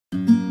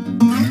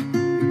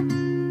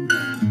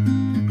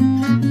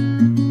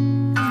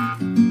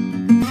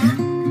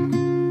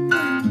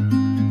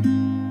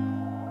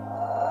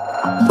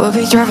We'll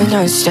be driving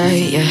down the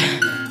state, yeah,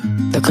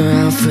 looking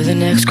around for the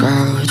next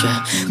crowd,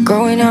 yeah,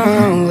 going our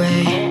own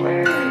way,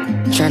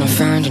 trying to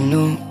find a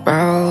new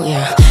route,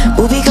 yeah.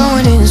 We'll be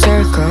going in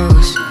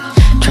circles,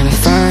 trying to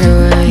find a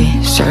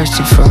way,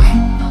 searching for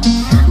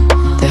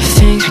the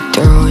things we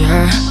do,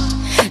 yeah.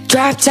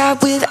 Drop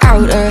top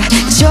without a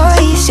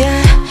choice,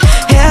 yeah.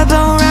 Hair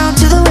blown round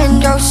to the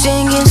window,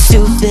 singing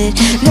stupid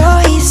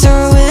noise.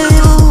 Or will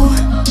you?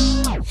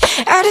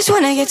 I just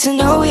wanna get to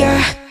know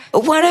ya. I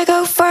wanna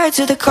go far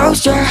to the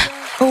coast, yeah.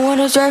 I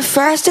wanna drive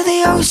fast to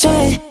the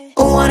ocean.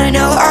 I wanna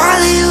know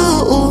all of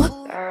you.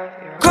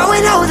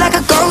 Growing old like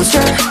a ghost,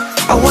 yeah.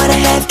 I wanna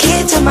have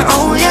kids of my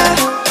own, yeah.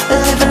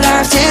 Live a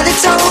life till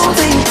it's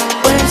over.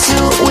 But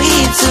until we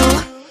do,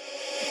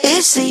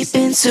 it's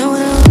sleeping too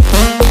long.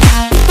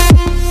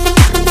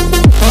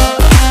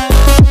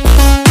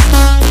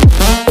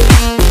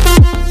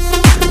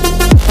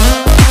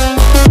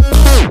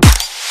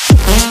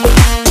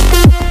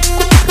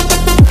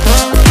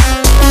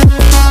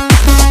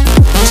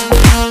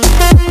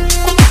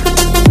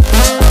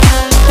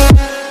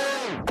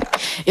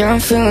 Yeah, I'm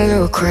feeling a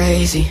little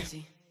crazy.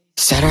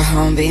 Sat at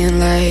home being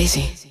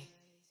lazy.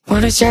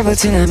 Wanna travel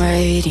till I'm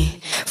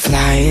 80,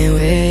 flying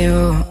with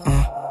you.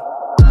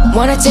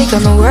 Wanna take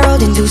on the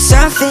world and do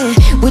something.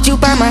 Would you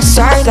by my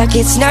side like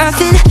it's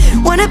nothing?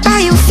 Wanna buy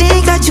you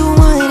things that you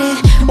wanted.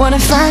 Wanna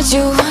find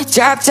you,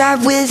 drop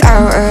top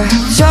without a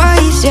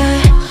choice, yeah.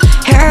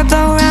 Hair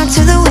blow round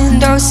to the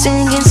window,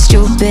 singing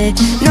stupid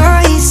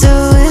noise.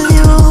 With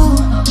you,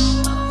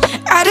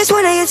 I just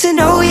wanna get to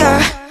know ya.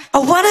 I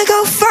wanna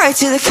go far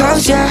to the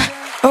coast, yeah.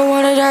 I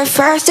wanna dive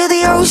fast to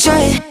the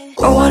ocean.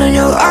 I wanna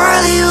know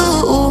all of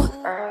you.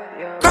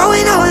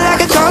 Growing old like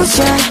a ghost,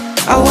 yeah.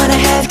 I wanna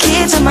have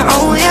kids of my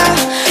own,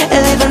 yeah.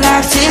 And live a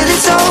life till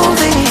it's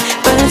over.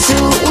 But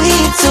until we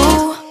do,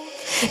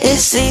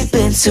 it's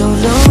sleeping too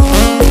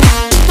long.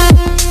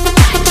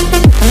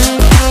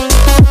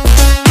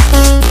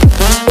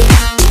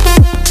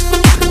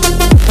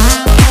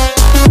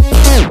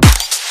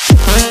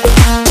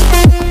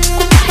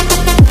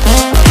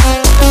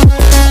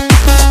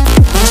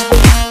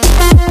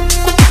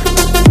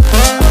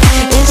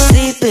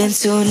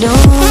 So no,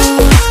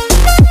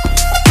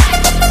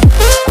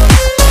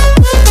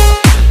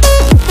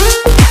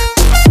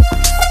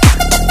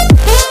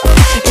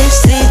 it's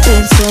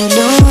sleeping so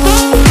long.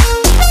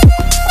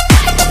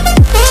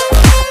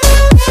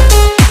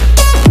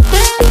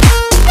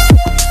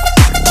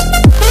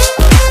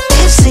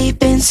 It's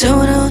sleeping so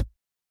long.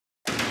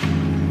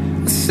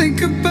 I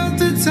think about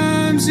the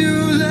times you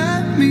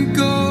let me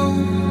go,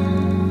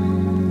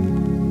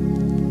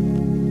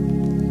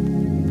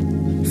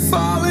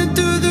 falling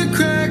through the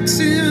cracks,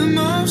 emotional.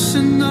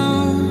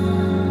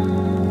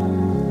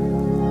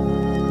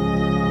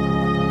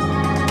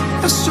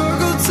 I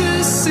struggle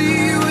to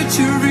see what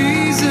your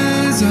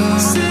reasons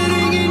are.